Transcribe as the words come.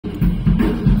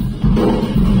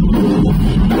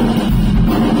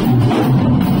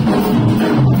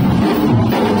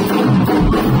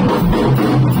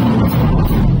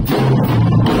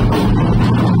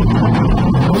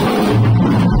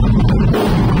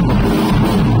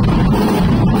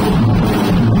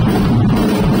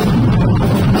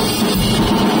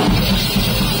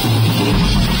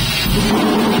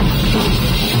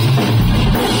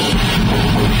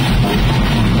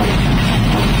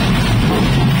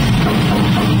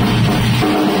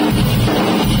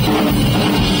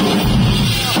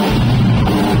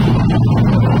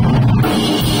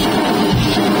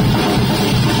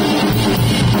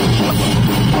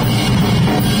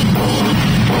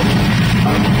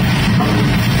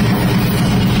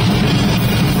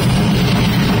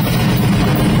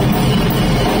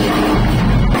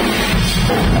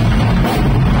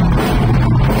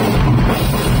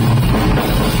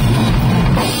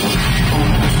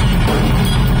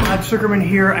Sucherman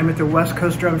here. I'm at the West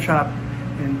Coast Drum Shop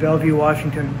in Bellevue,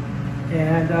 Washington.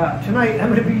 And tonight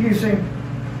I'm going to be using,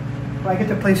 I get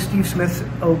to play Steve Smith's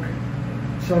Oak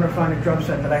Sonor Phonics drum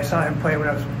set that I saw him play when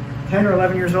I was 10 or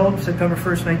 11 years old, September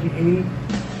 1st, 1980.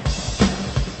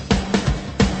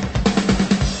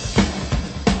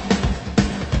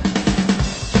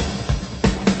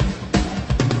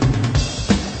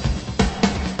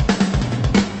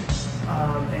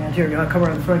 And here, I'll come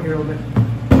around the front here a little bit.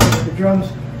 The drums.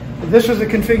 This was the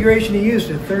configuration he used,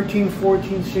 13,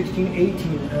 14, 16,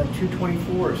 18,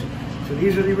 224s. So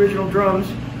these are the original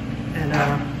drums, and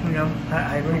you know,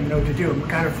 I don't even know what to do. I'm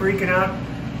kind of freaking out.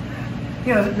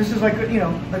 You know, this is like, you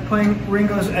know, like playing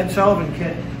Ringo's Ed Sullivan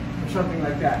kit or something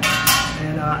like that.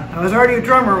 And I was already a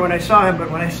drummer when I saw him,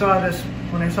 but when I saw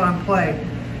him play,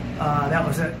 that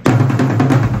was it.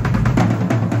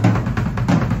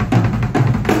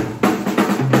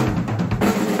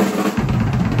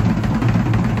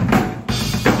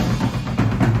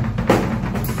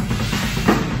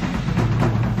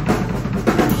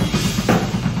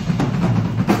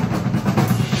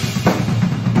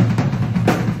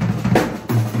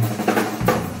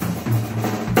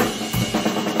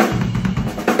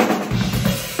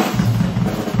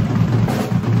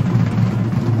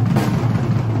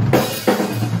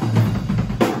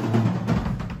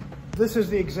 This is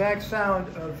the exact sound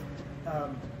of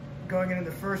going into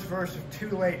the first verse of Too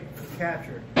Late for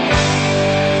Capture.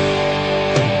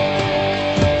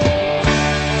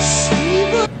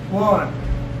 1,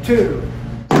 2.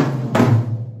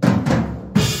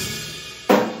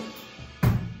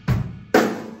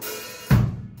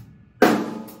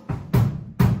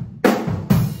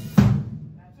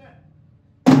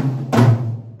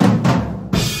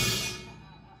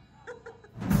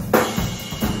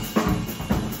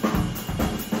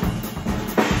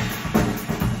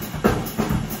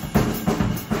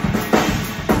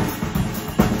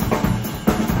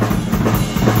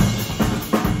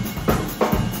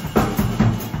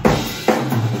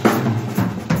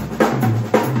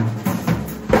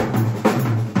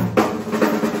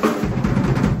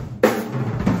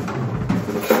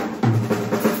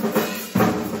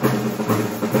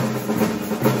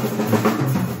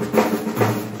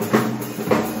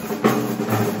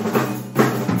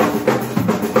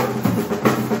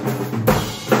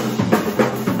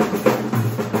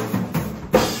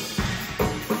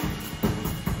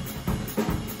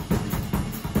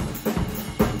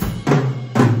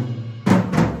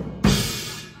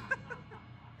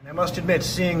 I must admit,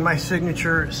 seeing my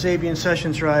signature Sabian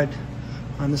Sessions ride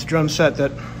on this drum set, that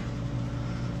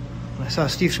when I saw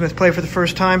Steve Smith play for the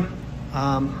first time,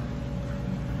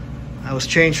 I was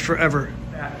changed forever.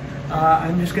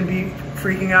 I'm just going to be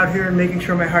freaking out here and making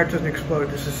sure my heart doesn't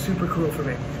explode. This is super cool for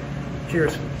me.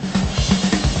 Cheers.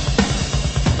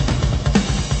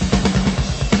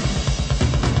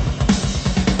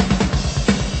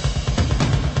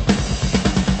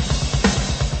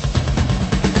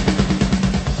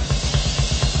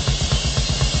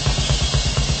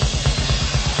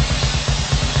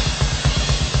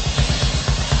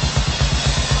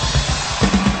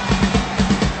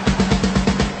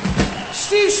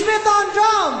 Steve Smith on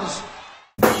drums!